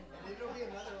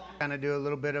kind of do a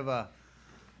little bit of a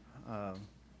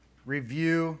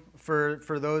review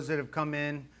for those that have come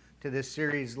in to this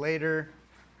series later,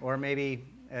 or maybe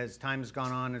as time has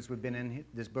gone on, as we've been in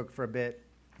this book for a bit,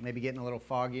 maybe getting a little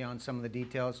foggy on some of the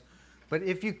details. But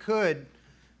if you could,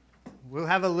 we're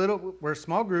a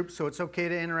small group, so it's okay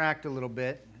to interact a little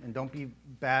bit, and don't be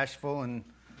bashful, and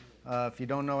if you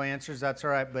don't know answers, that's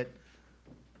all right, but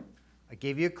I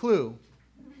gave you a clue.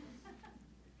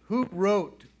 Who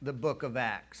wrote the book of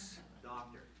Acts?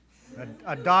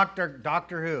 A doctor.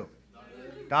 Doctor who?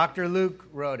 Dr. Luke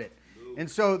wrote it.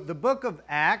 And so the book of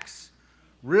Acts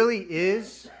really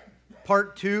is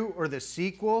part 2 or the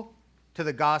sequel to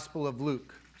the Gospel of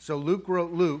Luke. So Luke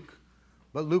wrote Luke,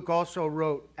 but Luke also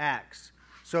wrote Acts.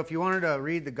 So if you wanted to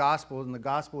read the Gospel, and the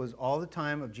Gospel is all the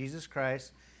time of Jesus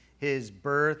Christ, his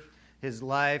birth, his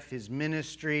life, his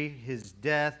ministry, his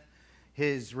death,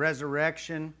 his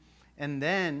resurrection, and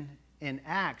then in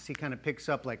Acts, he kind of picks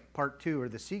up like part 2 or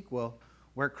the sequel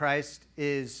where Christ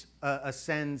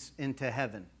ascends into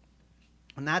heaven.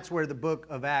 And that's where the book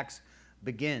of Acts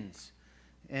begins.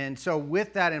 And so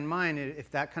with that in mind,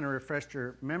 if that kind of refreshed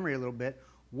your memory a little bit,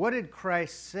 what did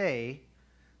Christ say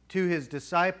to his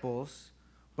disciples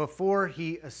before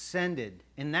he ascended?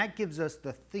 And that gives us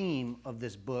the theme of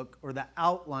this book, or the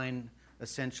outline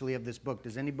essentially of this book.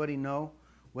 Does anybody know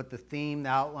what the theme, the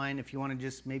outline, if you want to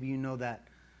just, maybe you know that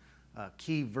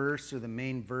key verse or the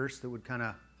main verse that would kind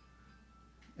of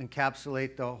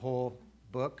encapsulate the whole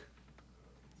book?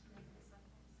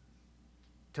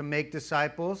 To make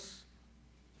disciples.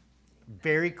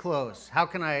 Very close. How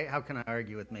can I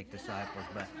argue with make disciples?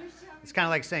 But it's kind of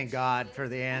like saying God for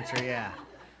the answer. Yeah.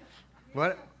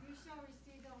 What? You shall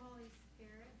receive the Holy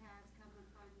Spirit has come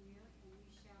upon you, and you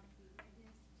shall be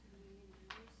witness to me in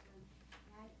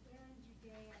Jerusalem, and in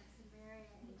Judea, Samaria,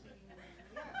 and to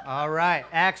the end. All right.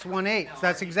 Acts 1:8. So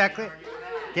that's exactly.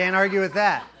 Can't argue with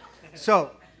that.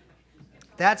 So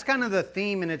that's kind of the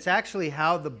theme, and it's actually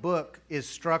how the book is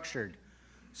structured.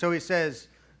 So he says,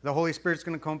 the Holy Spirit's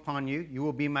going to come upon you. You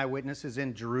will be my witnesses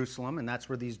in Jerusalem. And that's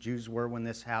where these Jews were when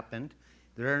this happened.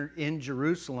 They're in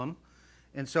Jerusalem.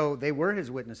 And so they were his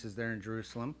witnesses there in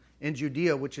Jerusalem. In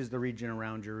Judea, which is the region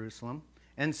around Jerusalem.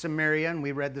 And Samaria, and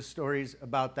we read the stories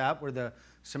about that, where the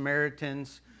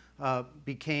Samaritans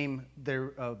became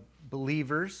their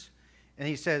believers. And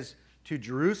he says, to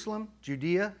Jerusalem,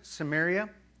 Judea, Samaria,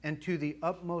 and to the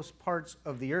utmost parts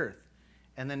of the earth.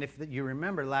 And then if you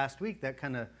remember last week, that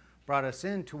kind of brought us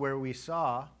into where we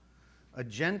saw a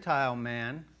Gentile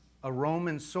man, a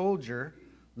Roman soldier,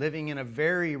 living in a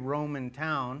very Roman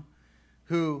town,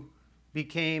 who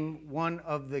became one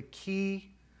of the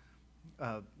key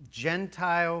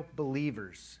Gentile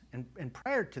believers. And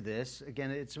prior to this,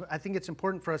 again, I think it's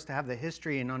important for us to have the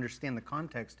history and understand the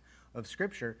context of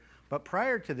Scripture. But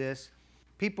prior to this,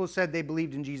 people said they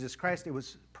believed in Jesus Christ. It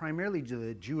was primarily to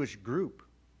the Jewish group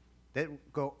that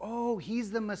go, oh,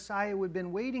 he's the Messiah we've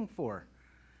been waiting for.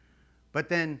 But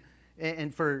then,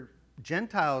 and for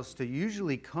Gentiles to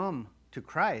usually come to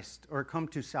Christ or come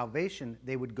to salvation,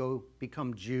 they would go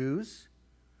become Jews,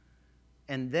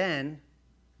 and then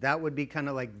that would be kind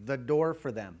of like the door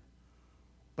for them.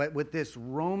 But with this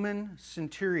Roman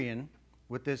centurion,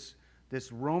 with this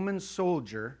Roman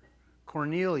soldier,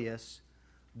 Cornelius,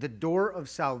 the door of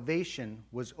salvation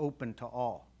was open to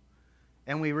all.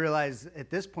 And we realize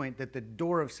at this point that the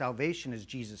door of salvation is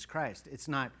Jesus Christ. It's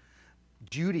not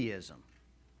Judaism.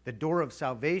 The door of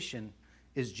salvation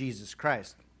is Jesus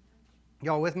Christ.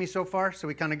 Y'all with me so far? So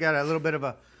we kind of got a little bit of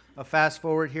a fast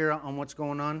forward here on what's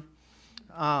going on.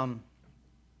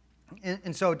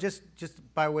 And so just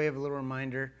by way of a little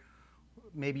reminder,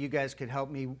 maybe you guys could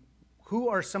help me. Who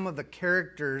are some of the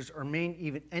characters or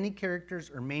any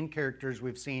characters or main characters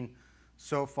we've seen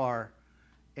so far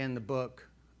in the book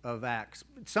of Acts?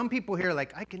 Some people here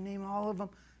like, I can name all of them.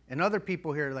 And other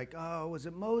people here like, oh, was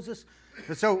it Moses?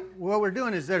 And so what we're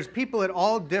doing is there's people at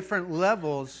all different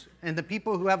levels, and the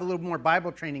people who have a little more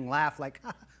Bible training laugh like,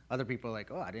 other people are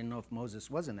like, oh, I didn't know if Moses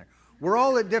was in there. We're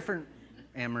all at different,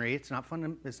 Anne-Marie, it's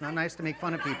not nice to make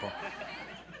fun of people.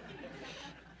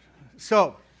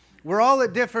 So we're all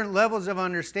at different levels of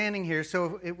understanding here.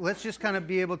 So let's just kind of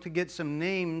be able to get some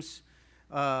names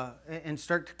and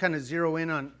start to kind of zero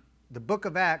in on the book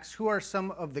of Acts. Who are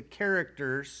some of the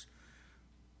characters,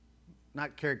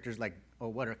 not characters like, oh,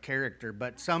 what a character,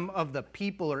 but some of the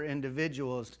people or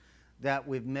individuals that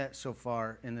we've met so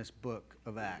far in this book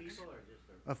of Acts?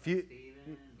 A few.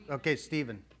 Okay,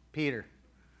 Stephen. Peter.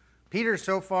 Peter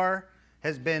so far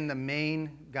has been the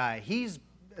main guy. He's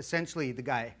essentially the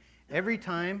guy. Every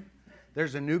time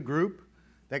there's a new group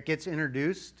that gets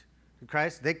introduced to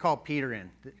Christ, they call Peter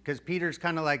in, because Peter's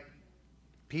kind of like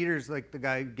Peter's like the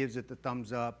guy who gives it the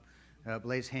thumbs up,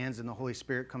 lays hands, and the Holy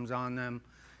Spirit comes on them.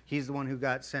 He's the one who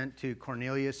got sent to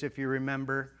Cornelius, if you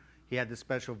remember. He had the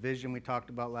special vision we talked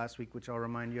about last week, which I'll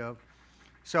remind you of.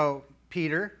 So,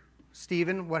 Peter,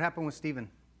 Stephen, what happened with Stephen?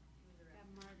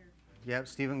 Got martyred. Yep,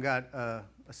 Stephen got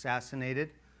assassinated.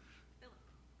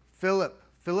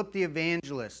 Philip the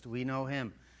evangelist, we know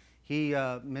him. He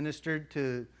ministered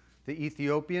to the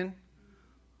Ethiopian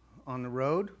on the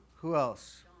road. Who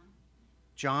else?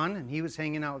 John, and he was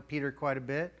hanging out with Peter quite a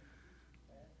bit.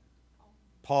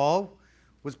 Paul.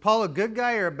 Was Paul a good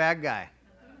guy or a bad guy?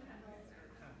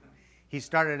 He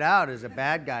started out as a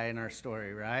bad guy in our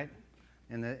story, right?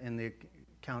 In the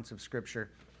accounts of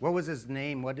Scripture. What was his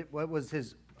name? What was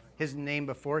his name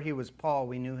before he was Paul?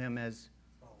 We knew him as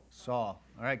Saul.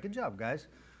 All right, good job, guys.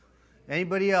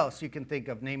 Anybody else you can think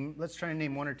of? Let's try and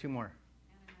name one or two more.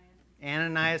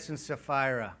 Ananias and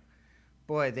Sapphira.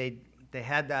 Boy, they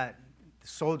had that,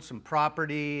 sold some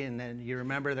property, and then you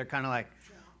remember they're kind of like,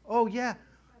 oh yeah.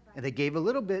 And they gave a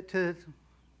little bit to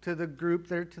the group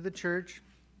there, to the church.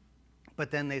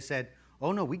 But then they said,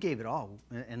 oh no, we gave it all.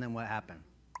 And then what happened?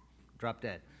 Drop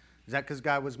dead. Is that because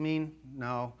God was mean?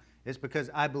 No. It's because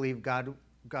I believe God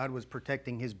was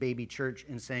protecting his baby church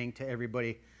and saying to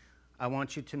everybody, I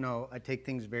want you to know I take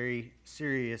things very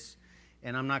serious,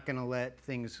 and I'm not going to let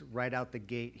things right out the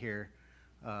gate here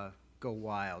go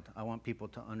wild. I want people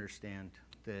to understand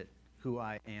that who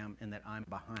I am and that I'm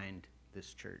behind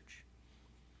this church.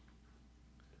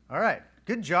 All right.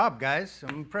 Good job, guys.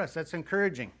 I'm impressed. That's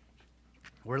encouraging.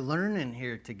 We're learning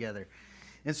here together.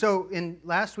 And so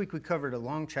last week we covered a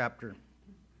long chapter.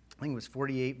 I think it was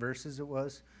 48 verses it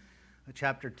was.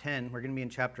 Chapter 10. We're going to be in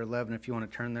chapter 11 if you want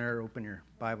to turn there or open your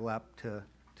Bible app to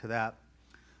that.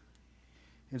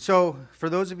 And so for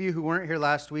those of you who weren't here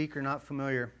last week or not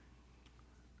familiar,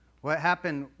 what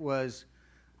happened was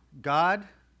God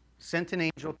sent an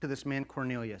angel to this man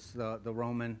Cornelius, the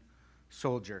Roman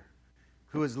soldier,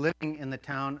 who was living in the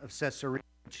town of Caesarea.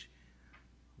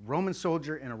 Roman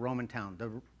soldier in a Roman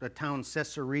town. The town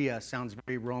Caesarea sounds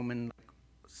very Roman, like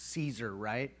Caesar,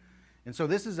 right? And so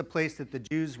this is a place that the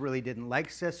Jews really didn't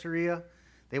like Caesarea.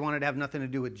 They wanted to have nothing to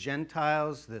do with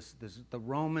Gentiles, the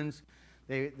Romans.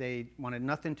 They wanted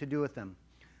nothing to do with them.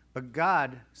 But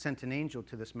God sent an angel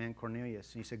to this man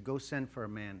Cornelius. And he said, go send for a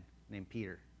man named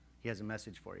Peter. He has a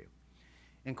message for you.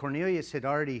 And Cornelius had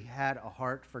already had a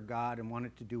heart for God and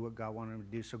wanted to do what God wanted him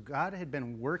to do. So God had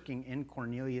been working in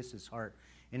Cornelius' heart.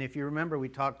 And if you remember, we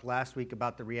talked last week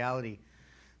about the reality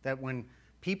that when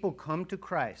people come to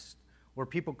Christ or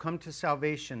people come to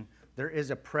salvation, there is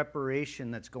a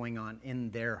preparation that's going on in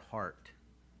their heart.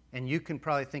 And you can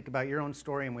probably think about your own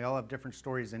story, and we all have different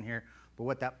stories in here, but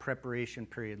what that preparation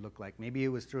period looked like. Maybe it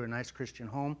was through a nice Christian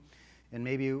home, and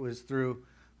maybe it was through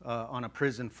on a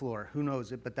prison floor. Who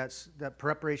knows it? But that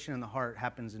preparation in the heart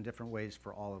happens in different ways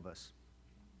for all of us.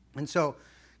 And so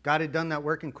God had done that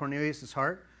work in Cornelius'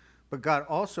 heart, but God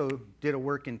also did a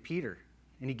work in Peter,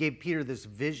 and he gave Peter this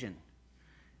vision.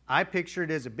 I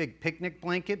pictured it as a big picnic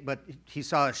blanket, but he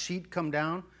saw a sheet come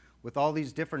down with all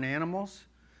these different animals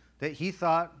that he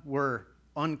thought were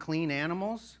unclean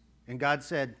animals, and God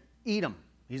said, eat them.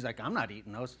 He's like, I'm not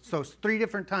eating those. So 3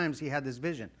 different times he had this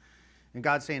vision. And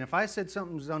God's saying, if I said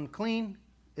something's unclean,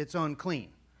 it's unclean.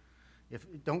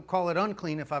 Don't call it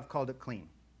unclean if I've called it clean.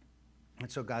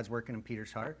 And so God's working in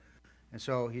Peter's heart. And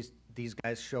so these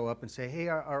guys show up and say, hey,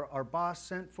 our boss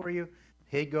sent for you.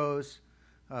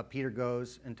 Peter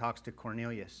goes and talks to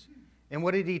Cornelius. And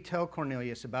what did he tell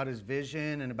Cornelius about his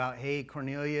vision and about, hey,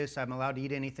 Cornelius, I'm allowed to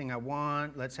eat anything I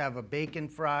want. Let's have a bacon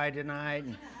fry tonight.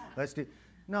 And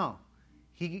No.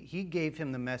 He gave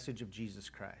him the message of Jesus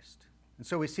Christ. And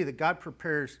so we see that God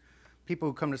prepares people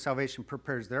who come to salvation,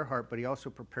 prepares their heart, but he also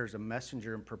prepares a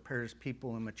messenger and prepares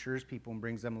people and matures people and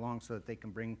brings them along so that they can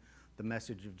bring the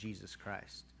message of Jesus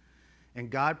Christ.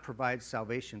 And God provides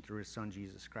salvation through his son,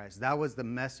 Jesus Christ. That was the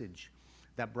message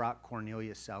that brought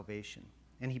Cornelius salvation.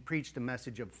 And he preached a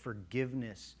message of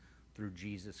forgiveness through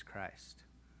Jesus Christ.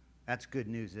 That's good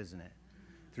news, isn't it?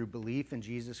 Through belief in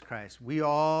Jesus Christ. We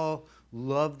all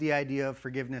love the idea of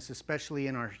forgiveness, especially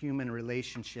in our human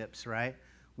relationships, right?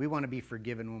 We want to be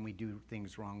forgiven when we do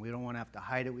things wrong. We don't want to have to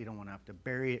hide it. We don't want to have to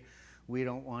bury it. We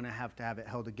don't want to have it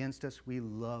held against us. We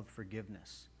love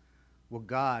forgiveness. Well,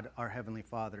 God, our Heavenly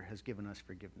Father, has given us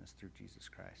forgiveness through Jesus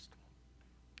Christ.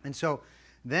 And so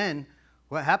then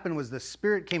what happened was the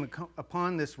Spirit came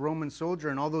upon this Roman soldier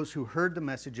and all those who heard the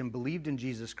message and believed in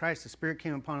Jesus Christ. The Spirit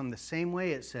came upon him the same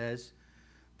way, it says,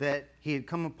 that he had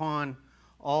come upon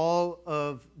all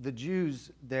of the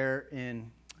Jews there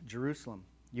in Jerusalem.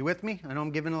 You with me? I know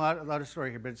I'm giving a lot of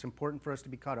story here, but it's important for us to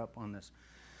be caught up on this.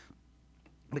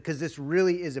 because this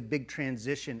really is a big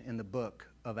transition in the book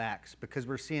of Acts, because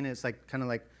we're seeing it's like kind of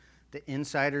like the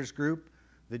insiders group.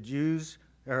 The Jews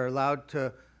are allowed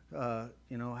to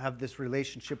have this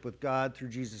relationship with God through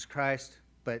Jesus Christ,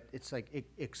 but it's like it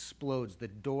explodes. The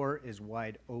door is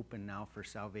wide open now for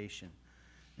salvation.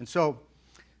 And so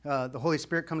the Holy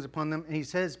Spirit comes upon them, and he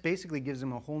says, basically gives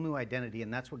them a whole new identity,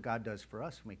 and that's what God does for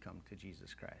us when we come to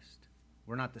Jesus Christ.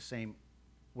 We're not the same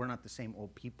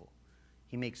old people.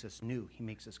 He makes us new. He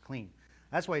makes us clean.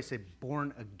 That's why he said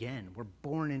born again. We're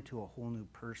born into a whole new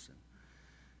person.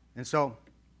 And so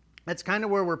that's kind of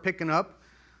where we're picking up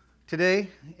today.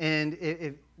 And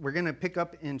we're going to pick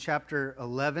up in chapter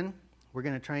 11. We're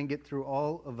going to try and get through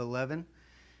all of 11.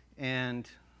 And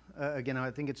again,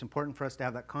 I think it's important for us to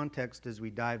have that context as we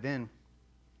dive in.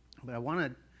 But I want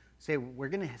to say we're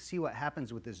going to see what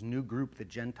happens with this new group, the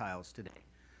Gentiles, today.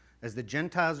 As the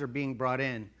Gentiles are being brought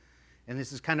in, and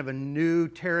this is kind of a new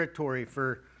territory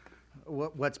for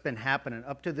what's been happening.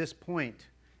 Up to this point,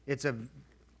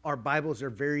 our Bibles are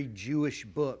very Jewish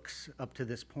books up to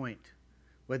this point,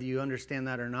 whether you understand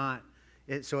that or not.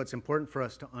 So it's important for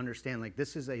us to understand, like,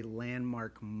 this is a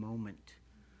landmark moment.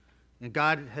 And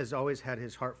God has always had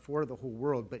his heart for the whole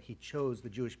world, but he chose the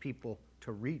Jewish people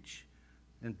to reach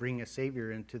and bring a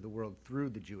Savior into the world through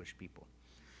the Jewish people.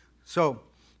 So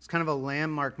it's kind of a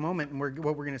landmark moment, and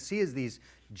what we're going to see is these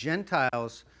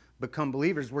Gentiles become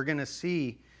believers. We're going to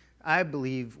see, I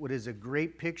believe, what is a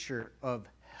great picture of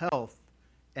health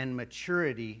and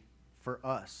maturity for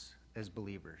us as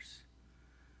believers.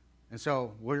 And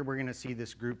so we're going to see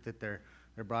this group that they're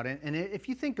brought in. And if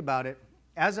you think about it,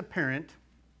 as a parent,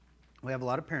 we have a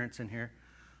lot of parents in here,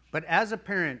 but as a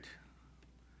parent,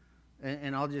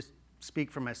 and I'll just speak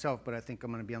for myself, but I think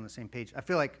I'm going to be on the same page. I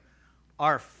feel like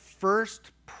our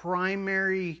first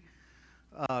primary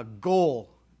goal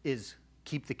is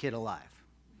keep the kid alive.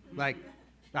 Like,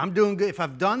 I'm doing good. If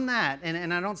I've done that,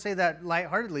 and I don't say that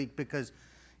lightheartedly because,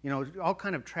 all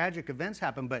kind of tragic events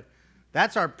happen, but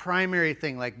that's our primary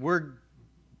thing. Like,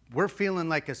 we're feeling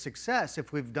like a success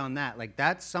if we've done that. Like,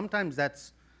 sometimes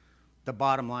that's the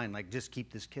bottom line. Like, just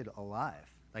keep this kid alive.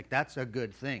 Like, that's a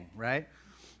good thing, right?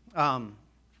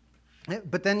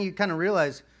 But then you kind of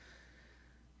realize,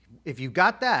 if you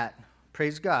got that,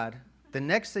 praise God, the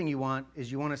next thing you want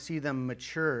is you want to see them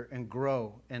mature and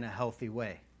grow in a healthy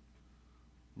way,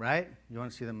 right? You want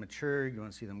to see them mature. You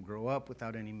want to see them grow up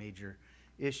without any major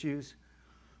issues.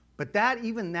 But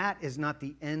even that is not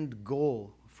the end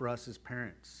goal for us as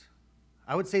parents.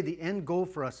 I would say the end goal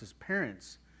for us as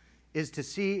parents is to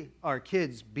see our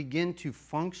kids begin to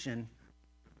function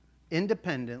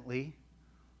independently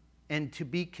and to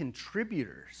be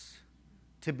contributors,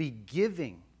 to be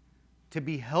giving, to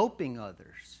be helping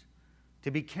others,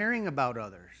 to be caring about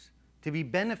others, to be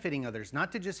benefiting others,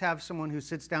 not to just have someone who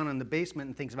sits down in the basement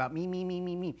and thinks about me, me, me,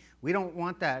 me, me. We don't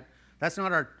want that. That's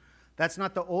not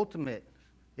the ultimate.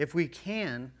 If we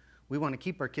can, we want to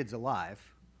keep our kids alive.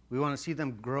 We want to see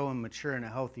them grow and mature in a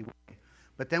healthy way.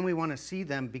 But then we want to see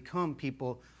them become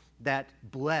people that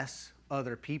bless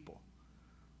other people.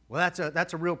 Well,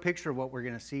 that's a real picture of what we're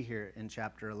going to see here in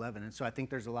chapter 11. And so I think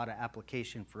there's a lot of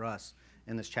application for us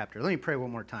in this chapter. Let me pray one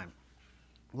more time.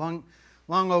 Long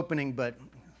opening, but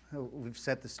we've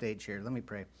set the stage here. Let me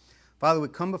pray. Father, we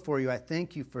come before you. I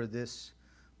thank you for this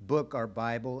book, our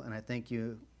Bible, and I thank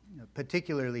you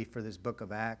particularly for this book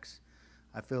of Acts.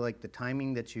 I feel like the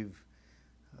timing that you've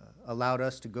allowed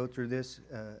us to go through this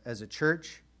as a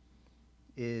church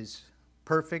is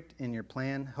perfect in your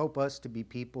plan. Help us to be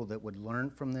people that would learn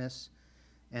from this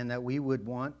and that we would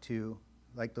want to,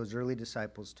 like those early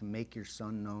disciples, to make your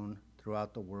Son known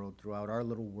throughout the world, throughout our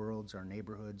little worlds, our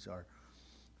neighborhoods, our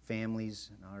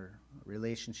families, and our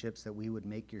relationships, that we would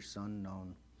make your Son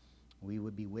known. We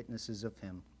would be witnesses of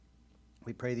him.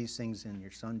 We pray these things in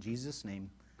your Son, Jesus' name.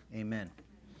 Amen.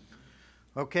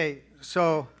 Okay,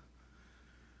 so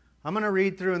I'm going to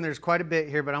read through, and there's quite a bit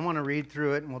here, but I want to read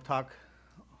through it, and we'll talk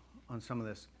on some of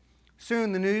this.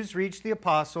 Soon the news reached the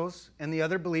apostles and the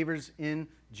other believers in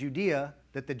Judea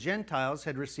that the Gentiles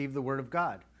had received the word of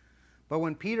God. But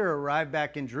when Peter arrived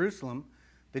back in Jerusalem,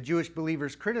 the Jewish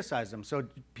believers criticized him. So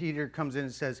Peter comes in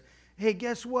and says, hey,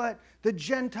 guess what? The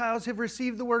Gentiles have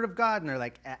received the word of God. And they're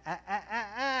like,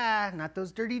 not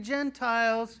those dirty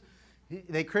Gentiles.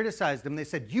 They criticized him. They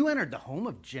said, you entered the home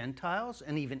of Gentiles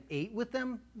and even ate with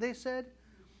them, they said.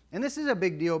 And this is a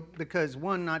big deal because,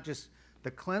 one, not just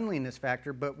the cleanliness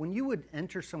factor, but when you would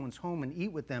enter someone's home and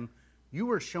eat with them, you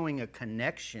were showing a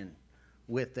connection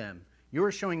with them. You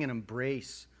were showing an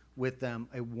embrace with them,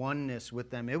 a oneness with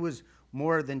them. It was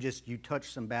more than just you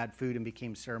touched some bad food and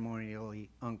became ceremonially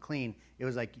unclean. It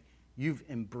was like you've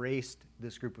embraced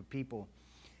this group of people.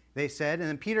 they said. And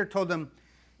then Peter told them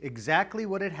exactly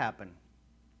what had happened.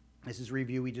 This is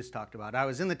review we just talked about. I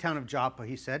was in the town of Joppa,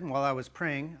 he said, and while I was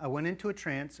praying, I went into a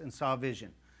trance and saw a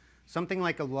vision. Something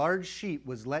like a large sheet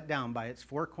was let down by its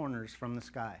four corners from the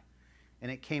sky,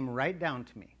 and it came right down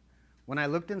to me. When I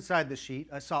looked inside the sheet,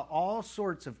 I saw all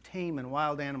sorts of tame and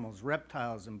wild animals,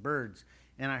 reptiles and birds,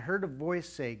 and I heard a voice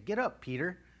say, "Get up,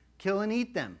 Peter, kill and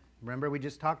eat them." Remember we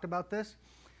just talked about this?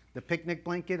 The picnic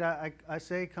blanket, I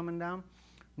say, coming down?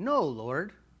 "No,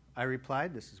 Lord," I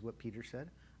replied. This is what Peter said.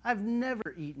 "I've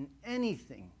never eaten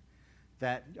anything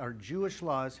that our Jewish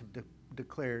laws have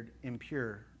declared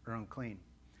impure or unclean."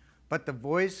 But the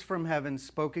voice from heaven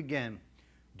spoke again,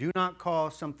 "Do not call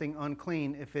something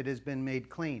unclean if it has been made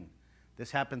clean."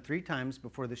 This happened 3 times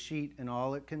before the sheet and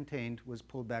all it contained was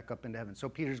pulled back up into heaven. So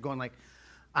Peter's going like,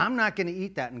 I'm not going to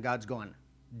eat that. And God's going,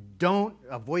 don't,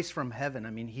 a voice from heaven.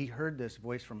 I mean, he heard this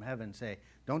voice from heaven say,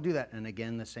 don't do that. And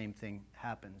again, the same thing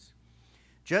happens.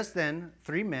 Just then,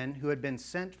 3 men who had been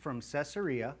sent from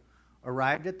Caesarea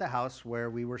arrived at the house where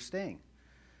we were staying.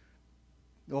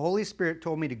 The Holy Spirit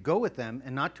told me to go with them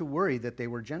and not to worry that they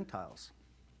were Gentiles.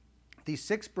 These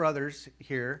 6 brothers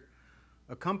here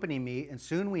accompanied me, and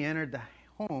soon we entered the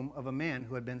home of a man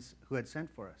who had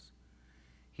sent for us.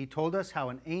 He told us how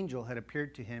an angel had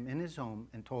appeared to him in his home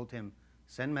and told him,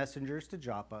 "Send messengers to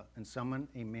Joppa and summon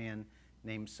a man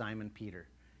named Simon Peter.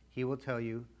 He will tell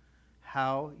you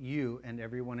how you and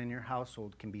everyone in your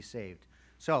household can be saved."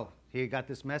 So he got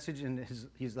this message, and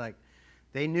he's like,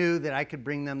 they knew that I could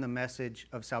bring them the message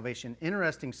of salvation.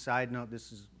 Interesting side note,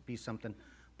 this is be something,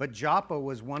 but Joppa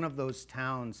was one of those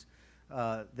towns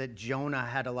that Jonah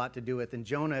had a lot to do with. And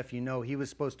Jonah, if you know, he was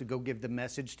supposed to go give the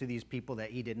message to these people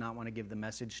that he did not want to give the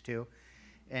message to.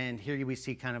 And here we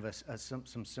see kind of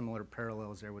some similar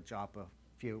parallels there with Joppa.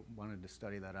 If you wanted to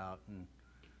study that out and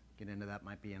get into that,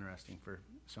 might be interesting for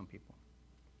some people.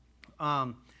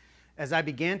 As I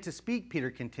began to speak,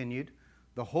 Peter continued,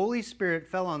 the Holy Spirit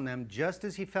fell on them just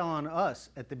as he fell on us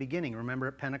at the beginning. Remember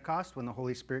at Pentecost when the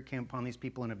Holy Spirit came upon these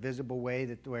people in a visible way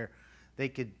where they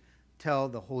could tell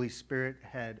the Holy Spirit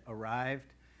had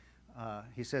arrived.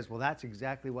 He says, well, that's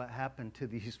exactly what happened to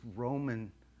these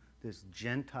this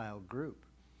Gentile group.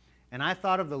 And I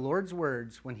thought of the Lord's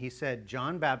words when he said,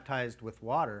 John baptized with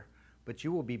water, but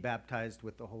you will be baptized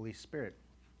with the Holy Spirit.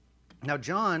 Now,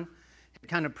 John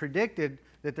kind of predicted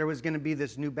that there was going to be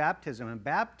this new baptism, and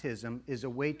baptism is a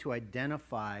way to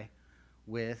identify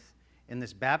with, and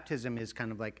this baptism is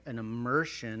kind of like an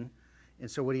immersion. And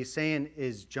so what he's saying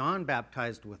is John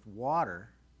baptized with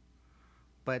water,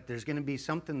 but there's going to be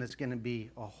something that's going to be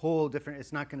a whole different,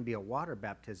 it's not going to be a water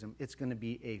baptism, it's going to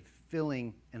be a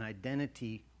filling, an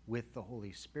identity with the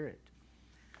Holy Spirit.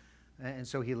 And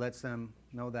so he lets them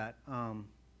know that.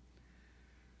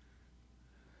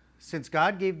 Since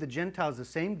God gave the Gentiles the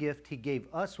same gift he gave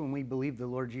us when we believed the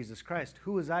Lord Jesus Christ,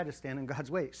 who was I to stand in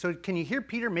God's way? So can you hear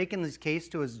Peter making this case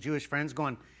to his Jewish friends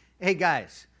going, hey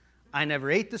guys, I never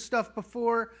ate this stuff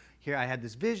before. Here I had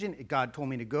this vision. God told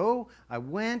me to go. I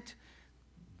went.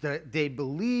 They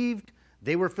believed.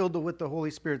 They were filled with the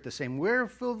Holy Spirit the same. We're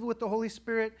filled with the Holy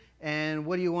Spirit. And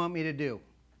what do you want me to do?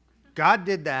 God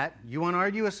did that. You want to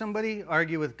argue with somebody?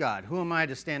 Argue with God. Who am I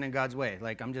to stand in God's way?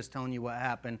 Like, I'm just telling you what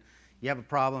happened. You have a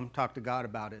problem, talk to God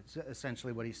about it. It's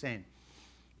essentially what he's saying.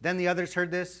 Then the others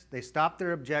heard this. They stopped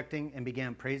their objecting and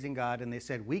began praising God. And they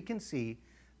said, we can see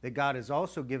that God has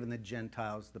also given the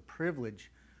Gentiles the privilege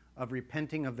of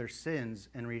repenting of their sins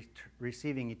and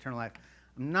receiving eternal life.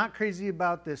 I'm not crazy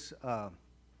about this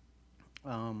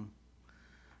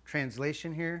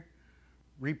translation here.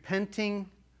 Repenting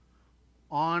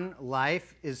on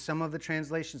life is some of the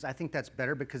translations. I think that's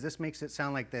better because this makes it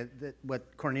sound like that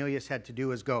what Cornelius had to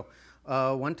do is go,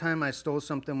 one time I stole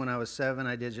something when I was 7.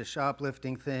 I did a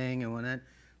shoplifting thing. And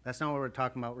that's not what we're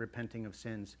talking about, repenting of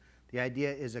sins. The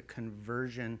idea is a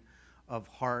conversion of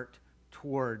heart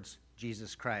towards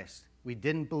Jesus Christ. We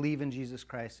didn't believe in Jesus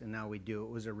Christ, and now we do. It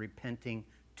was a repenting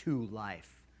to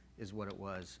life is what it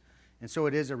was. And so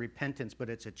it is a repentance, but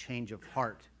it's a change of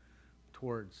heart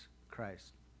towards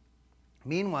Christ.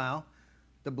 Meanwhile,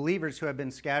 the believers who had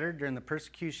been scattered during the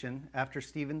persecution after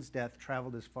Stephen's death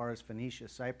traveled as far as Phoenicia,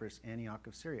 Cyprus, Antioch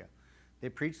of Syria. They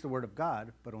preached the word of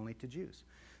God, but only to Jews.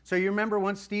 So you remember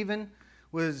once Stephen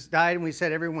died and we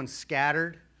said everyone's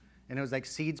scattered and it was like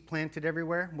seeds planted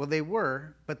everywhere? Well, they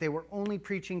were, but they were only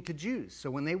preaching to Jews.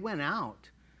 So when they went out,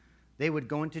 they would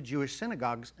go into Jewish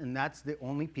synagogues, and that's the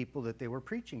only people that they were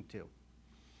preaching to.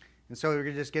 And so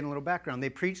we're just getting a little background. They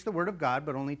preached the word of God,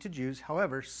 but only to Jews.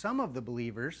 However, some of the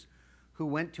believers who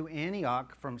went to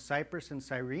Antioch from Cyprus and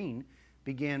Cyrene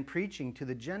began preaching to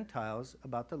the Gentiles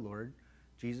about the Lord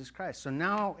Jesus Christ. So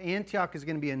now Antioch is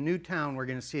going to be a new town. We're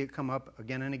going to see it come up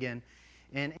again and again.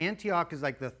 And Antioch is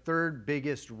like the third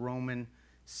biggest Roman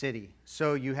city.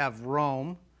 So you have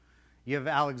Rome, you have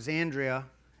Alexandria,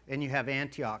 and you have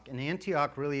Antioch. And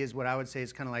Antioch really is what I would say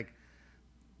is kind of like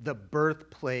the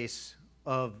birthplace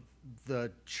of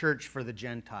the church for the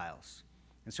Gentiles.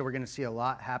 And so we're going to see a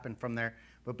lot happen from there.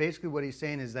 But basically what he's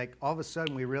saying is like all of a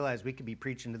sudden we realized we could be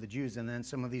preaching to the Jews, and then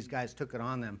some of these guys took it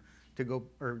on them to go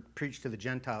or preach to the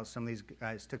Gentiles. Some of these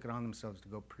guys took it on themselves to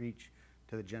go preach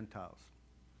to the Gentiles.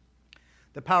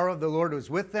 The power of the Lord was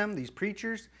with them, these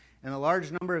preachers, and a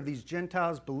large number of these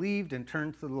Gentiles believed and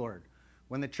turned to the Lord.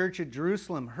 When the church at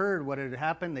Jerusalem heard what had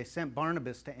happened, they sent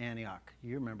Barnabas to Antioch.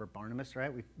 You remember Barnabas,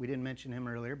 right? We didn't mention him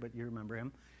earlier, but you remember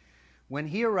him. When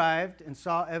he arrived and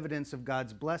saw evidence of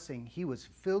God's blessing, he was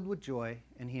filled with joy,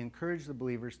 and he encouraged the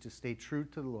believers to stay true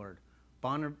to the Lord.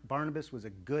 Barnabas was a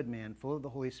good man, full of the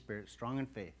Holy Spirit, strong in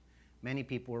faith. Many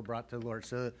people were brought to the Lord.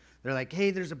 So they're like,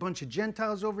 hey, there's a bunch of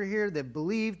Gentiles over here that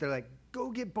believe. They're like, go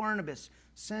get Barnabas.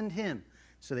 Send him.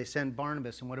 So they send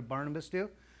Barnabas. And what did Barnabas do?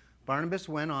 Barnabas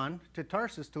went on to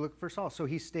Tarsus to look for Saul. So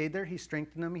he stayed there. He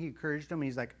strengthened him. He encouraged him.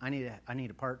 He's like, I need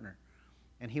a partner.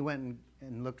 And he went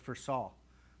and looked for Saul.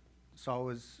 Saul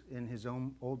was in his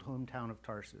own old hometown of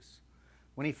Tarsus.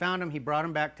 When he found him, he brought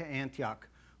him back to Antioch.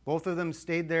 Both of them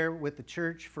stayed there with the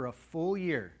church for a full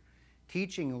year,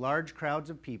 teaching large crowds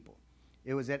of people.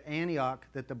 It was at Antioch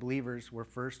that the believers were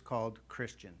first called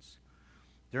Christians.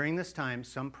 During this time,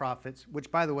 some prophets, which,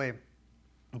 by the way,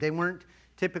 they weren't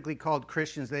typically called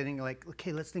Christians. They didn't like,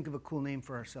 okay, let's think of a cool name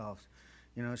for ourselves.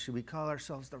 You know, should we call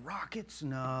ourselves the Rockets?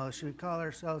 No. Should we call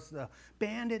ourselves the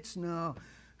Bandits? No.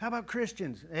 How about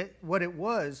Christians? What it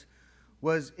was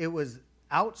it was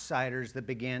outsiders that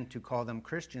began to call them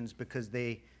Christians because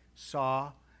they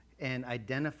saw and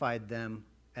identified them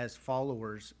as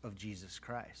followers of Jesus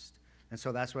Christ. And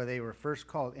so that's why they were first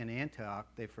called, in Antioch,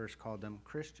 they first called them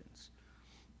Christians.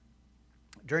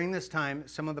 During this time,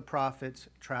 some of the prophets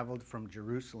traveled from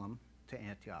Jerusalem to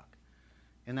Antioch.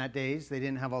 In that days, they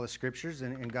didn't have all the scriptures,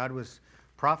 and God was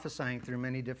prophesying through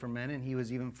many different men, and he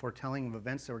was even foretelling of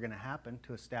events that were going to happen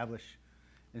to establish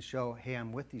and show, hey,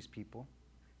 I'm with these people.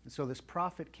 And so this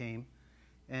prophet came,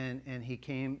 and he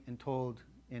came and told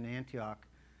in Antioch,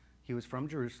 he was from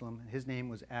Jerusalem, his name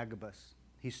was Agabus.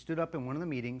 He stood up in one of the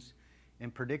meetings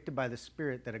and predicted by the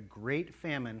Spirit that a great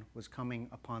famine was coming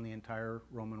upon the entire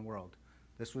Roman world.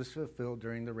 This was fulfilled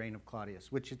during the reign of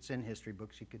Claudius, which it's in history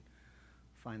books. You could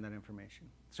find that information.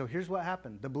 So here's what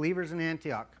happened. The believers in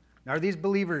Antioch. Now, are these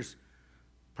believers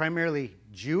primarily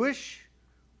Jewish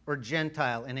or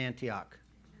Gentile in Antioch?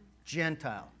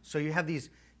 Gentile. So you have these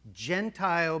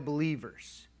Gentile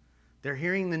believers. They're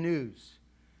hearing the news.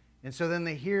 And so then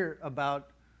they hear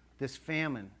about this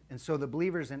famine. And so the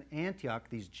believers in Antioch,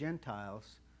 these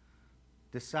Gentiles,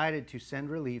 decided to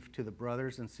send relief to the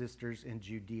brothers and sisters in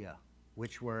Judea,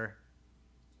 which were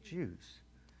Jews.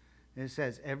 And it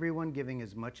says, everyone giving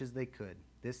as much as they could.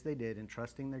 This they did,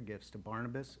 entrusting their gifts to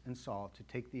Barnabas and Saul to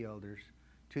take the elders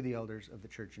of the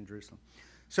church in Jerusalem.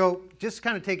 So just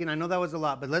kind of taking, I know that was a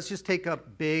lot, but let's just take a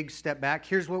big step back.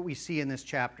 Here's what we see in this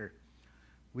chapter.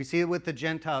 We see it with the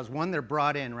Gentiles. One, they're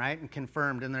brought in, right, and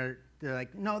confirmed, and they're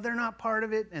like, no, they're not part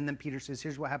of it. And then Peter says,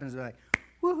 here's what happens. They're like,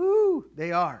 woohoo,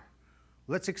 they are.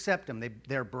 Let's accept them.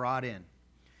 They're brought in.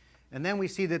 And then we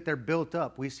see that they're built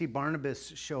up. We see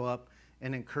Barnabas show up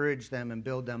and encourage them and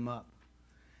build them up.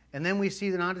 And then we see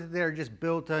that not that they're just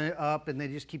built up and they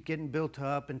just keep getting built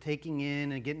up and taking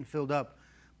in and getting filled up,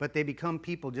 but they become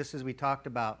people, just as we talked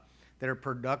about, that are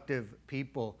productive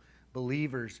people,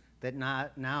 believers, that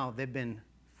now they've been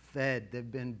fed,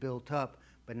 they've been built up,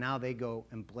 but now they go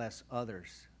and bless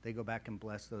others. They go back and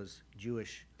bless those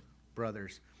Jewish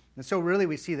brothers. And so really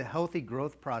we see the healthy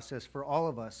growth process for all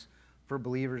of us, for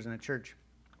believers in a church.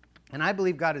 And I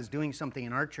believe God is doing something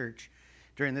in our church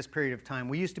during this period of time.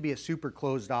 We used to be a super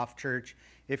closed off church.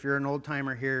 If you're an old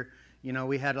timer here, you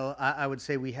know, I would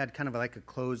say we had kind of like a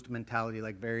closed mentality,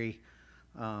 like very,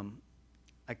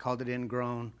 I called it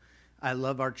ingrown. I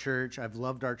love our church. I've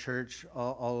loved our church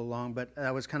all along, but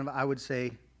that was kind of, I would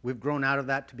say, we've grown out of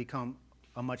that to become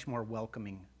a much more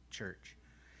welcoming church.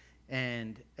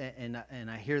 And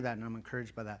I hear that and I'm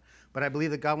encouraged by that. But I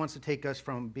believe that God wants to take us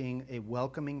from being a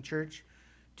welcoming church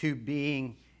to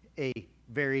being a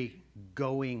very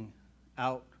going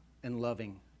out and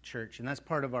loving church. And that's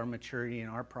part of our maturity and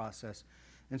our process.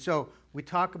 And so we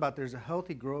talk about there's a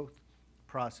healthy growth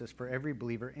process for every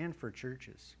believer and for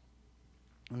churches.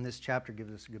 And this chapter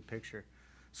gives us a good picture.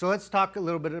 So let's talk a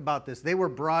little bit about this. They were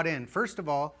brought in. First of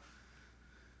all,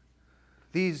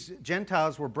 these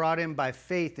Gentiles were brought in by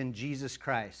faith in Jesus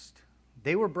Christ.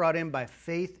 They were brought in by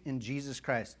faith in Jesus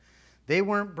Christ. They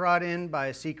weren't brought in by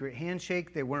a secret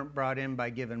handshake. They weren't brought in by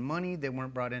giving money. They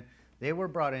weren't brought in. They were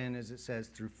brought in, as it says,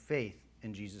 through faith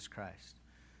in Jesus Christ.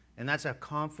 And that's a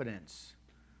confidence.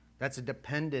 That's a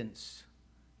dependence.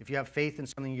 If you have faith in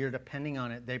something, you're depending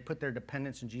on it. They put their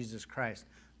dependence in Jesus Christ,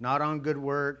 not on good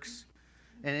works.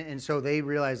 And so they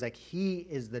realize, like, he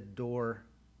is the door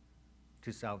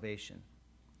to salvation.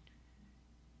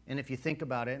 And if you think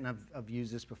about it, and I've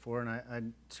used this before, and I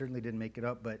certainly didn't make it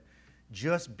up, but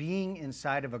just being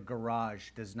inside of a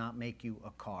garage does not make you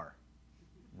a car,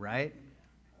 right?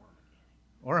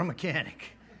 Or a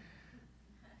mechanic.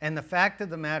 And the fact of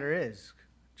the matter is,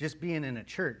 just being in a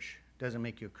church doesn't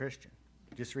make you a Christian.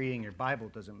 Just reading your Bible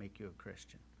doesn't make you a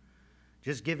Christian.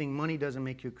 Just giving money doesn't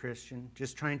make you a Christian.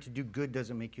 Just trying to do good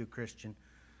doesn't make you a Christian.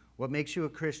 What makes you a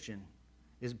Christian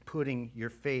is putting your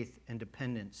faith and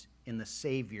dependence in the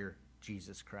Savior,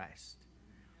 Jesus Christ.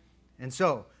 And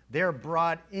so, they're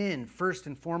brought in first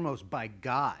and foremost by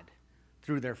God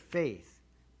through their faith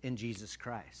in Jesus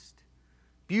Christ.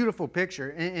 Beautiful picture.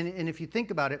 And if you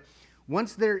think about it,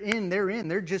 once they're in.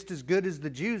 They're just as good as the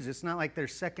Jews. It's not like they're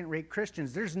second-rate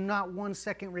Christians. There's not one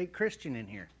second-rate Christian in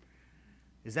here.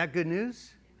 Is that good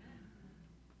news?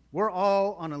 We're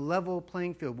all on a level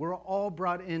playing field. We're all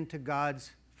brought into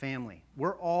God's family.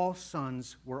 We're all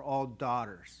sons. We're all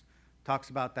daughters. Talks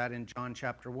about that in John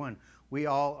chapter 1. We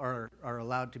all are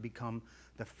allowed to become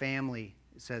the family,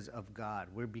 it says, of God.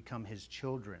 We become his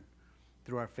children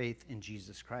through our faith in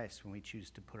Jesus Christ when we choose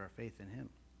to put our faith in him.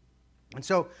 And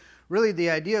so, really, the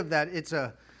idea of that,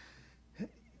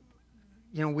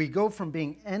 we go from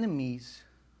being enemies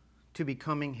to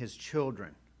becoming his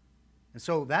children. And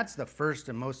so that's the first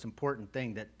and most important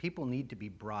thing that people need to be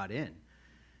brought in.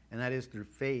 And that is through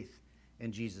faith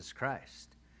in Jesus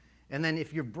Christ. And then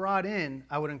if you're brought in,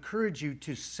 I would encourage you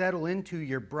to settle into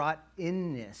your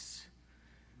brought-inness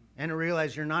and to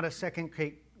realize you're not a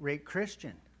second-rate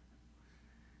Christian.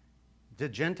 The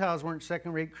Gentiles weren't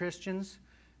second-rate Christians,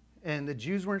 and the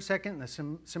Jews weren't second, and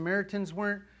the Samaritans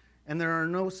weren't, and there are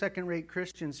no second-rate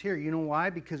Christians here. You know why?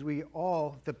 Because we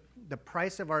all, the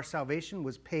price of our salvation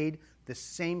was paid, the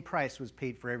same price was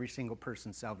paid for every single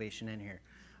person's salvation in here.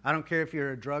 I don't care if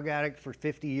you're a drug addict for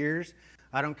 50 years.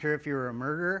 I don't care if you're a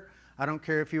murderer. I don't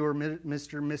care if you were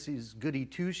Mr. and Mrs. Goody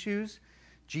Two-Shoes.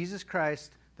 Jesus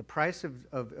Christ, the price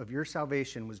of your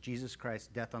salvation was Jesus Christ's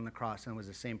death on the cross, and it was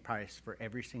the same price for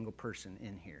every single person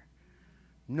in here.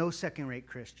 No second-rate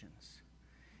Christians.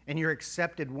 And you're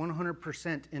accepted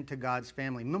 100% into God's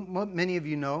family. Many of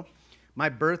you know my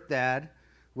birth dad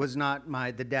was not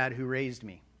the dad who raised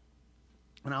me.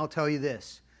 And I'll tell you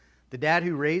this, the dad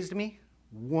who raised me,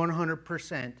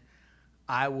 100%,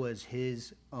 I was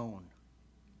his own.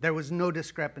 There was no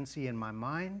discrepancy in my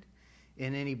mind,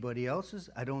 in anybody else's.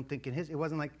 I don't think in his. It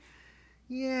wasn't like,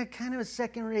 yeah, kind of a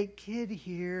second-rate kid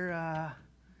here.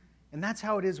 And that's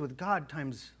how it is with God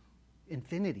times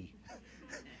infinity.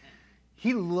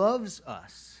 He loves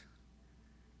us.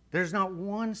 There's not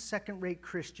one second-rate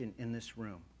Christian in this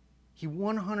room. He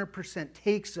 100%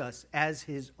 takes us as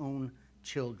his own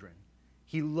children.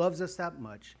 He loves us that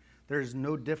much. There's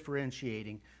no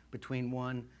differentiating between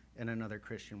one and another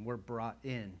Christian. We're brought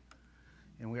in,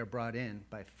 and we are brought in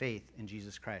by faith in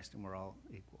Jesus Christ, and we're all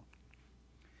equal.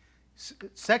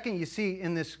 Second, you see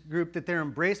in this group that they're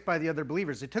embraced by the other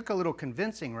believers. It took a little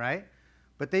convincing, right?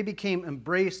 But they became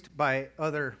embraced by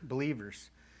other believers.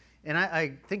 And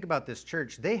I think about this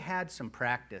church. They had some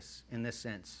practice in this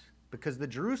sense, because the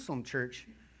Jerusalem church,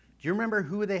 do you remember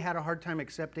who they had a hard time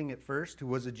accepting at first, who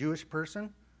was a Jewish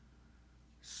person?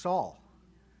 Saul.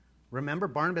 Remember,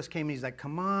 Barnabas came and he's like,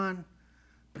 come on,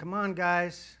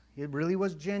 guys. It really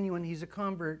was genuine. He's a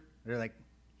convert. They're like,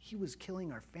 he was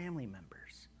killing our family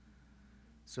members.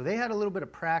 So they had a little bit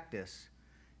of practice,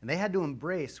 and they had to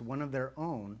embrace one of their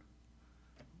own,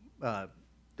 a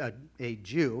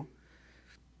Jew,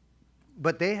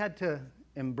 but they had to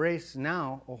embrace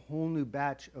now a whole new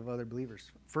batch of other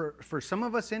believers. For some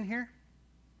of us in here,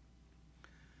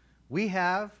 we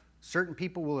have certain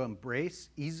people will embrace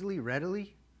easily,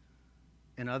 readily,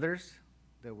 and others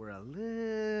that were a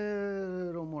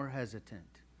little more hesitant.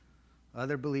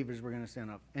 Other believers were going to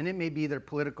stand up. And it may be their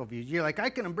political views. You're like, I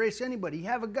can embrace anybody. You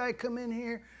have a guy come in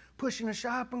here pushing a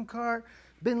shopping cart,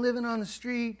 been living on the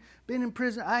street, been in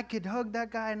prison. I could hug that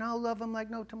guy and I'll love him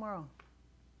like no tomorrow.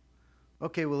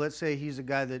 Okay, well, let's say he's a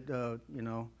guy that,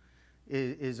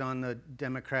 is on the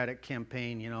Democratic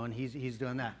campaign, and he's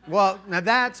doing that. Well, now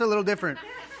that's a little different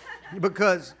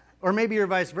because, or maybe you're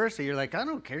vice versa. You're like, I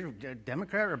don't care,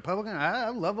 Democrat, Republican, I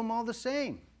love them all the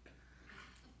same.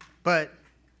 But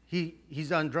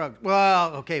he's on drugs.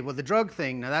 Well, okay, the drug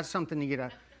thing, now that's something you get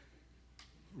out.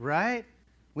 Right?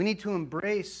 We need to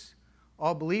embrace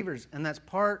all believers, and that's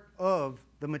part of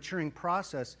the maturing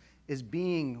process is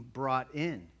being brought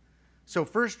in. So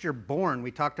first you're born.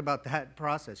 We talked about that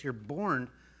process. You're born,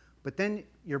 but then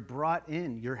you're brought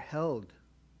in. You're held,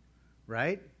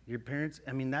 right? Your parents,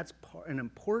 that's an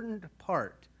important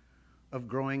part of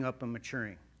growing up and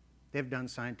maturing. They've done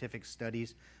scientific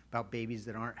studies about babies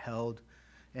that aren't held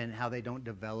and how they don't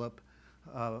develop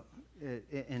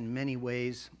in many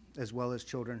ways, as well as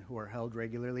children who are held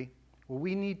regularly. Well,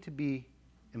 we need to be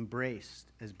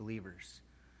embraced as believers.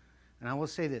 And I will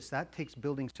say this, that takes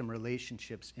building some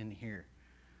relationships in here.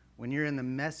 When you're in the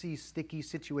messy, sticky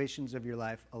situations of your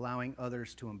life, allowing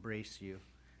others to embrace you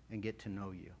and get to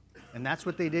know you. And that's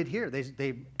what they did here.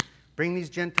 They bring these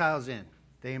Gentiles in.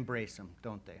 They embrace them,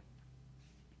 don't they?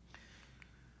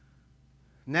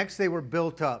 Next, they were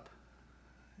built up.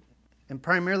 And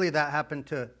primarily that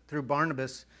happened through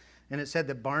Barnabas. And it said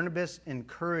that Barnabas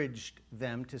encouraged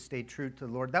them to stay true to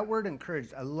the Lord. That word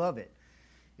encouraged, I love it.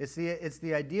 It's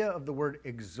the idea of the word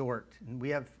exhort. And we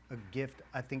have a gift.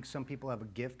 I think some people have a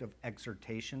gift of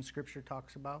exhortation, Scripture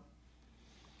talks about.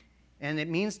 And it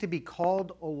means to be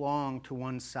called along to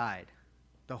one side.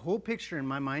 The whole picture in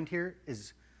my mind here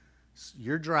is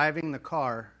you're driving the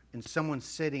car and someone's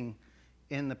sitting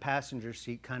in the passenger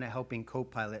seat kind of helping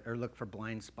co-pilot or look for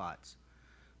blind spots.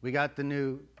 We got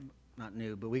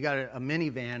we got a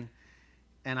minivan,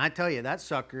 and I tell you, that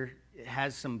sucker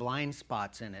has some blind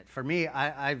spots in it. For me,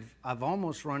 I've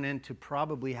almost run into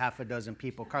probably half a dozen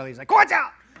people. Carly's like, watch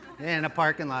out! In a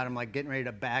parking lot, I'm like getting ready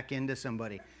to back into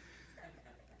somebody.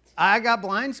 I got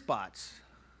blind spots.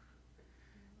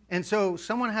 And so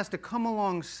someone has to come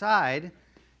alongside,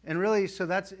 and really, so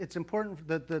it's important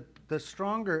that the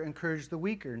stronger encourage the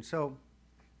weaker. And so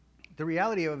the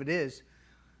reality of it is,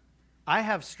 I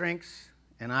have strengths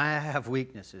and I have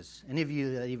weaknesses. Any of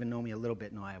you that even know me a little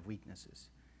bit know I have weaknesses.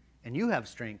 And you have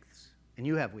strengths and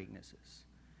you have weaknesses.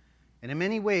 And in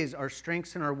many ways, our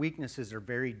strengths and our weaknesses are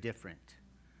very different.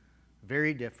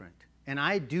 Very different. And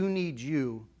I do need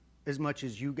you as much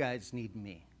as you guys need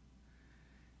me.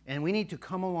 And we need to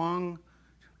come along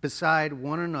beside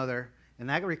one another, and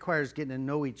that requires getting to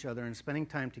know each other and spending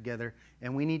time together,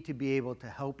 and we need to be able to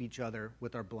help each other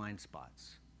with our blind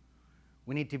spots.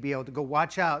 We need to be able to go,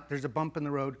 watch out, there's a bump in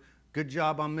the road. Good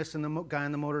job on missing the guy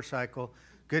on the motorcycle.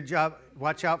 Good job,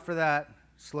 watch out for that.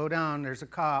 Slow down, there's a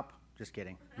cop. Just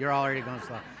kidding. You're already going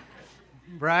slow.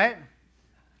 Right?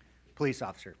 Police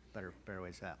officer, better way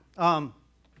to say that.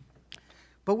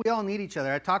 But we all need each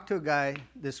other. I talked to a guy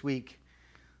this week,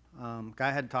 guy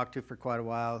I hadn't talked to for quite a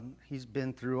while. He's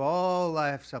been through all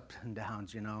life's ups and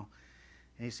downs, And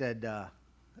he said, a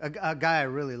guy I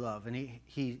really love, and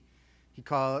he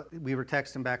called, we were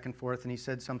texting back and forth, and he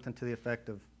said something to the effect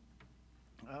of,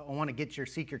 I want to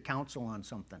seek your counsel on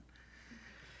something.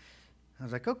 I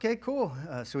was like, okay, cool.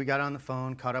 So we got on the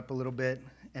phone, caught up a little bit,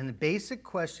 and the basic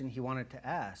question he wanted to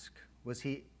ask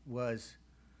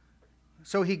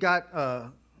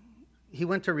he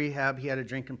went to rehab, he had a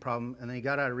drinking problem, and then he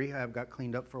got out of rehab, got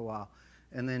cleaned up for a while,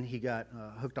 and then he got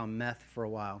hooked on meth for a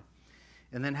while,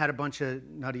 and then had a bunch of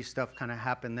nutty stuff kind of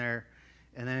happen there,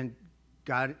 and then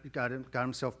got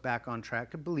himself back on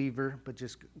track, a believer, but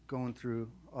just going through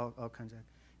all kinds of.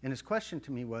 And his question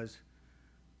to me was,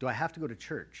 do I have to go to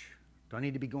church? Do I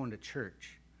need to be going to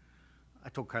church? I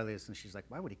told Carly this, and she's like,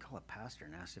 why would he call a pastor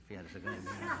and ask if he had a good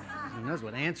He knows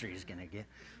what answer he's going to get.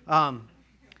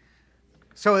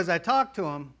 So as I talked to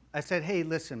him, I said, hey,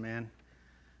 listen, man.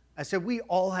 I said, we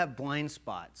all have blind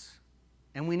spots,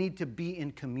 and we need to be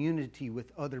in community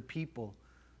with other people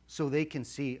so they can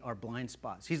see our blind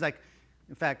spots. He's like,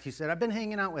 in fact, he said, I've been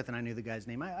hanging out with, and I knew the guy's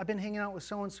name, I've been hanging out with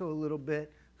so-and-so a little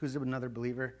bit, who's another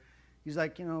believer. He's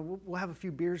like, we'll have a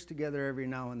few beers together every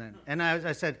now and then. And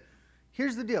I said,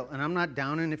 here's the deal, and I'm not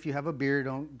downing if you have a beer,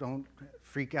 don't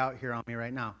freak out here on me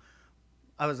right now.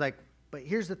 I was like, but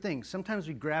here's the thing, sometimes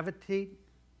we gravitate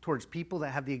towards people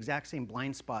that have the exact same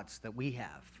blind spots that we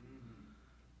have.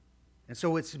 And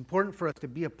so it's important for us to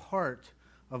be a part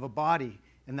of a body,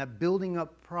 and that building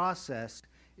up process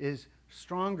is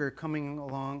stronger coming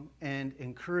along and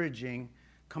encouraging,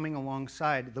 coming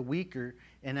alongside the weaker.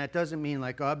 And that doesn't mean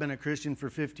like, oh, I've been a Christian for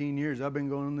 15 years. I've been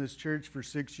going to this church for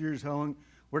 6 years. How long?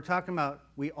 We're talking about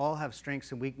we all have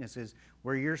strengths and weaknesses.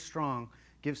 Where you're strong,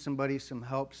 give somebody some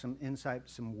help, some insight,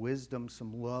 some wisdom,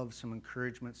 some love, some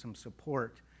encouragement, some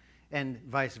support. And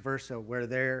vice versa, where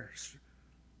they're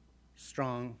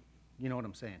strong, you know what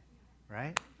I'm saying,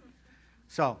 right?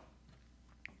 So,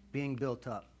 being built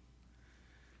up.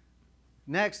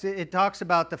 Next, it talks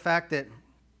about the fact that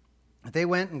They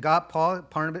went and got Paul.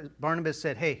 Barnabas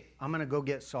said, hey, I'm going to go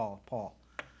get Paul,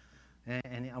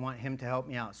 and I want him to help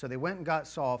me out. So they went and got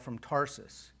Saul from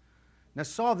Tarsus. Now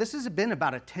Saul, this has been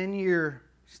about a 10-year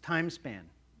time span.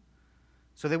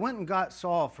 So they went and got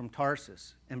Saul from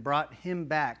Tarsus and brought him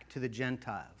back to the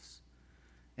Gentiles.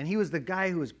 And he was the guy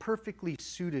who was perfectly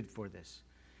suited for this.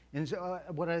 And so,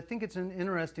 what I think it's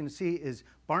interesting to see is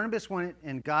Barnabas went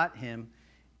and got him,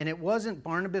 and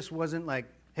Barnabas wasn't like,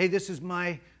 hey,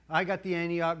 I got the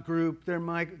Antioch group, they're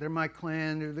my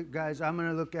clan, they're the guys I'm going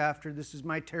to look after, this is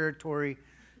my territory,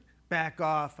 back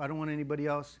off, I don't want anybody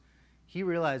else. He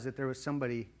realized that there was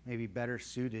somebody maybe better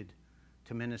suited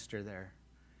to minister there.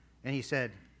 And he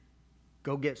said,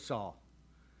 go get Saul.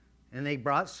 And they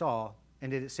brought Saul,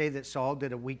 and did it say that Saul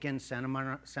did a weekend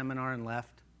seminar and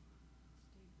left?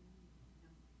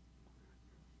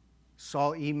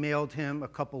 Saul emailed him a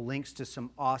couple links to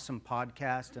some awesome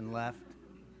podcast and left.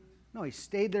 No, he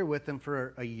stayed there with them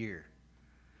for a year.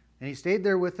 And he stayed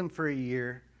there with them for a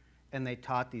year, and they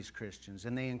taught these Christians,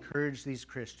 and they encouraged these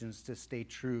Christians to stay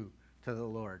true to the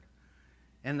Lord.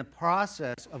 And the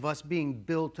process of us being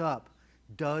built up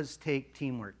does take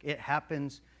teamwork. It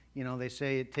happens, they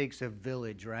say it takes a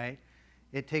village, right?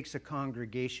 It takes a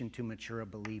congregation to mature a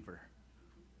believer.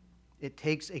 It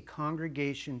takes a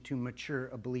congregation to mature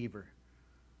a believer.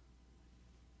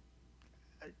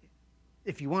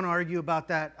 If you want to argue about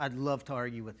that, I'd love to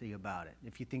argue with you about it.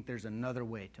 If you think there's another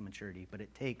way to maturity, but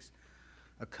it takes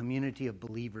a community of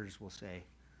believers, we'll say,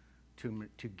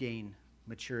 to gain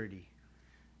maturity.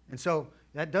 And so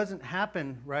that doesn't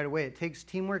happen right away. It takes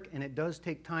teamwork, and it does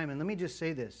take time. And let me just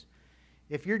say this.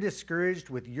 If you're discouraged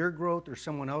with your growth or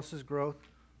someone else's growth,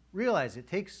 realize it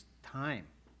takes time.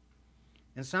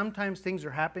 And sometimes things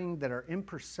are happening that are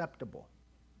imperceptible.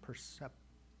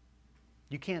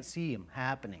 You can't see them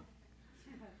happening.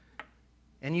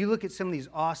 And you look at some of these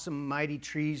awesome, mighty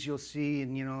trees you'll see,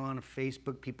 and on a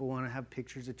Facebook, people want to have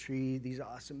pictures of trees, these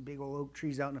awesome big old oak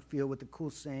trees out in the field with the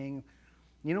cool saying.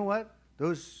 You know what?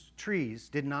 Those trees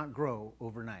did not grow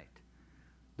overnight.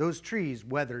 Those trees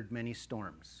weathered many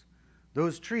storms.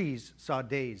 Those trees saw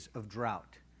days of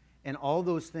drought. And all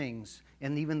those things,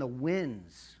 and even the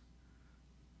winds,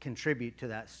 contribute to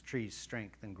that tree's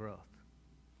strength and growth.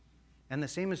 And the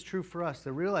same is true for us,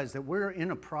 to realize that we're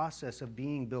in a process of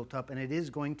being built up, and it is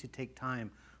going to take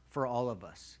time for all of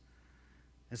us.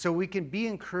 And so we can be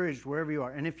encouraged wherever you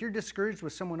are. And if you're discouraged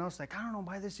with someone else, like, I don't know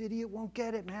why this idiot won't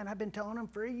get it, man. I've been telling him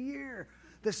for a year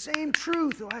the same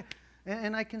truth.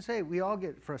 And I can say we all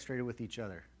get frustrated with each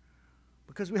other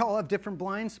because we all have different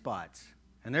blind spots.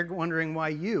 And they're wondering why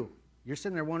you're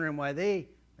sitting there wondering why and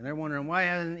they're wondering why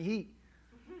hasn't he.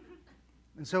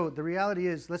 And so the reality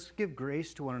is, let's give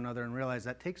grace to one another and realize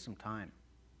that takes some time.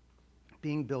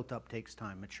 Being built up takes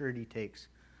time. Maturity takes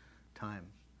time.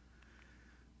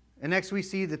 And next we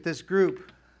see that this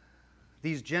group,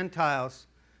 these Gentiles,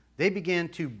 they began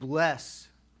to bless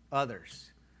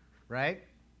others, right?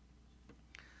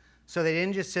 So they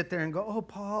didn't just sit there and go, oh,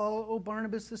 Paul, oh,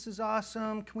 Barnabas, this is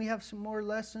awesome. Can we have some more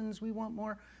lessons? We want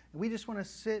more. We just want to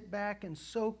sit back and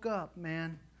soak up,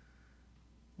 man.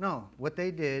 No, what they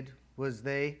did was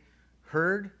they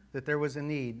heard that there was a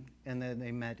need, and then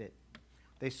they met it.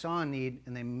 They saw a need,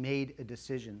 and they made a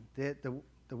decision. The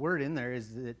word in there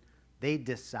is that they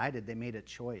decided, they made a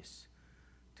choice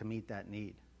to meet that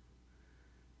need.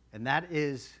 And that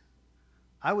is,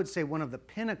 I would say, one of the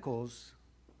pinnacles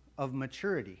of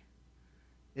maturity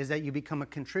is that you become a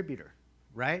contributor,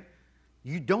 right?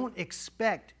 You don't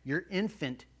expect your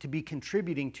infant to be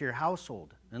contributing to your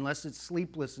household unless it's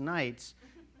sleepless nights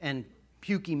and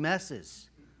pukey messes.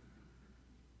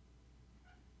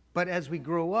 But as we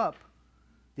grow up,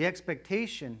 the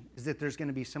expectation is that there's going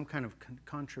to be some kind of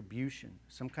contribution,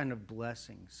 some kind of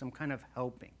blessing, some kind of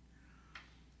helping.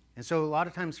 And so a lot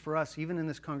of times for us, even in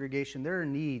this congregation, there are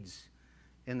needs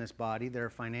in this body. There are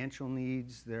financial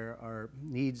needs. There are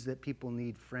needs that people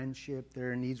need friendship.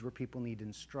 There are needs where people need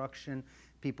instruction.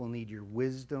 People need your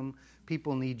wisdom.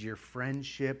 People need your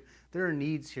friendship. There are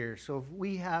needs here. So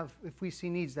if we see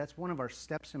needs, that's one of our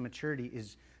steps in maturity,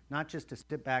 is not just to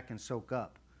sit back and soak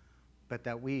up, but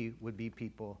that we would be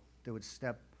people that would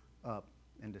step up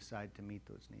and decide to meet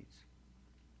those needs.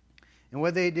 And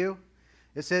what they do?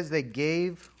 It says they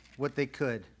gave what they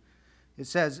could. It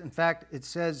says, in fact, it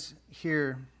says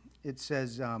here,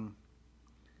 the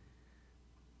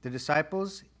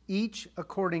disciples, each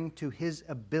according to his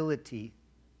ability,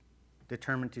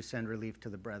 determined to send relief to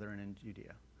the brethren in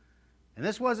Judea. And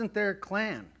this wasn't their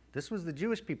clan. This was the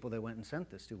Jewish people they went and sent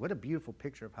this to. What a beautiful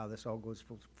picture of how this all goes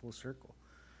full circle.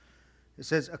 It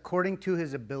says, according to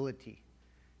his ability.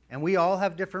 And we all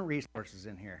have different resources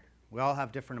in here. We all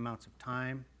have different amounts of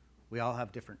time. We all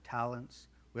have different talents.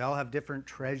 We all have different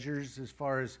treasures as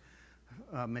far as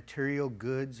material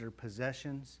goods or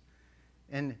possessions.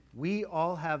 And we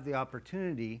all have the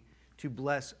opportunity to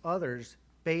bless others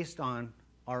based on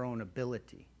our own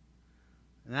ability.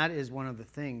 And that is one of the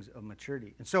things of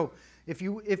maturity. And so, if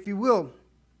you will,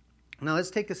 now let's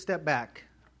take a step back.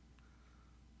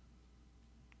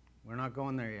 We're not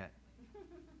going there yet.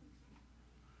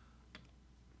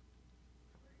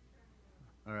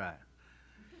 All right.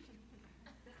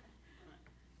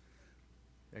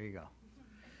 There you go.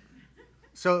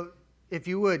 So, if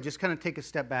you would, just kind of take a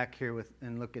step back here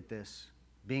and look at this.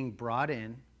 Being brought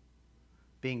in,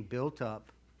 being built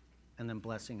up, and then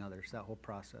blessing others, that whole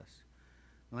process.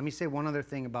 Let me say one other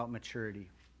thing about maturity.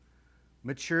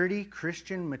 Maturity,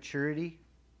 Christian maturity,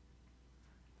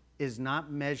 is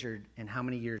not measured in how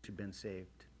many years you've been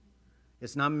saved.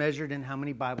 It's not measured in how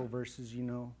many Bible verses you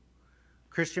know.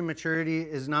 Christian maturity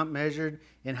is not measured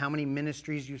in how many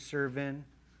ministries you serve in.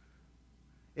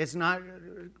 It's not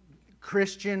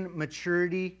Christian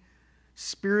maturity,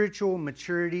 spiritual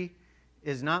maturity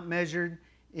is not measured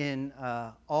in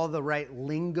all the right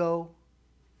lingo.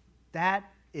 That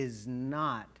is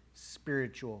not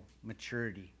spiritual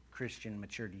maturity, Christian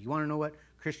maturity. You want to know what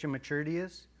Christian maturity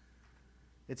is?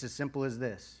 It's as simple as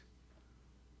this.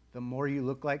 The more you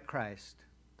look like Christ,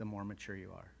 the more mature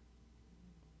you are.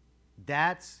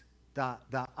 That's the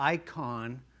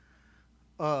icon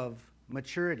of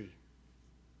maturity.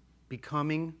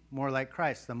 Becoming more like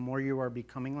Christ. The more you are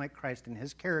becoming like Christ in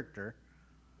His character,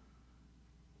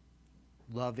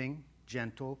 loving,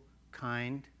 gentle,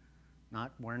 kind,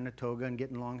 not wearing a toga and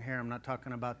getting long hair. I'm not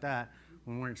talking about that.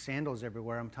 When wearing sandals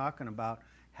everywhere, I'm talking about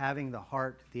having the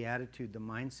heart, the attitude, the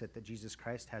mindset that Jesus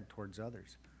Christ had towards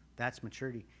others. That's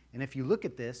maturity. And if you look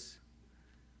at this,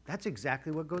 that's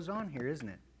exactly what goes on here, isn't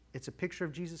it? It's a picture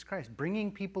of Jesus Christ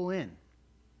bringing people in.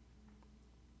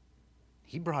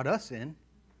 He brought us in.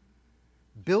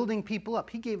 Building people up.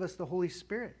 He gave us the Holy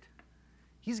Spirit.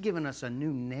 He's given us a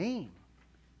new name.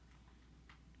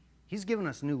 He's given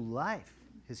us new life.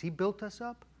 Has He built us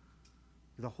up?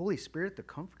 The Holy Spirit, the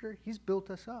Comforter, He's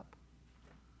built us up.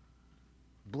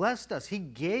 Blessed us. He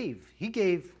gave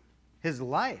His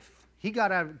life. He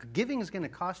got out. Giving is going to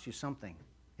cost you something.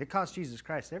 It cost Jesus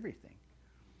Christ everything.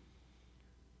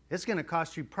 It's going to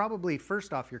cost you probably,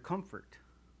 first off, your comfort.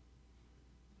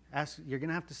 You're going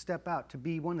to have to step out. To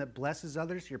be one that blesses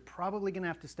others, you're probably going to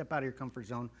have to step out of your comfort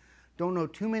zone. Don't know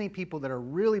too many people that are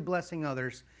really blessing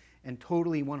others and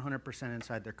totally 100%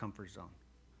 inside their comfort zone.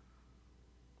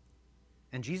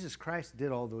 And Jesus Christ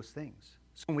did all those things.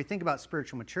 So when we think about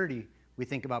spiritual maturity, we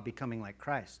think about becoming like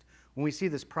Christ. When we see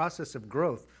this process of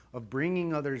growth, of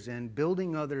bringing others in,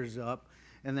 building others up,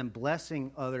 and then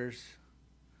blessing others,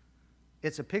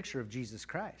 it's a picture of Jesus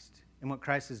Christ and what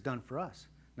Christ has done for us.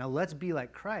 Now let's be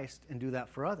like Christ and do that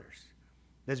for others.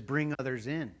 Let's bring others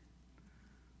in.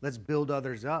 Let's build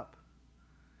others up.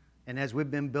 And as we've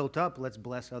been built up, let's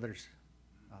bless others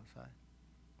outside.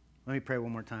 Let me pray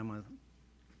one more time.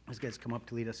 These guys come up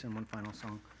to lead us in one final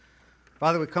song.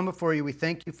 Father, we come before you. We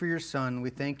thank you for your Son. We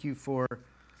thank you for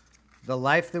the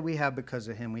life that we have because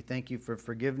of him. We thank you for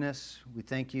forgiveness. We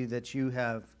thank you that you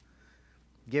have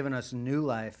given us new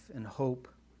life and hope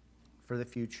for the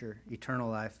future, eternal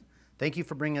life. Thank you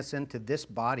for bringing us into this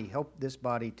body. Help this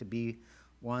body to be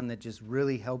one that just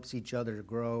really helps each other to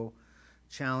grow,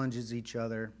 challenges each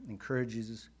other,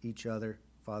 encourages each other.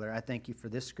 Father, I thank you for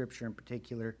this scripture in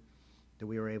particular that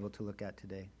we were able to look at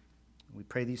today. We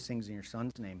pray these things in your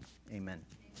Son's name. Amen.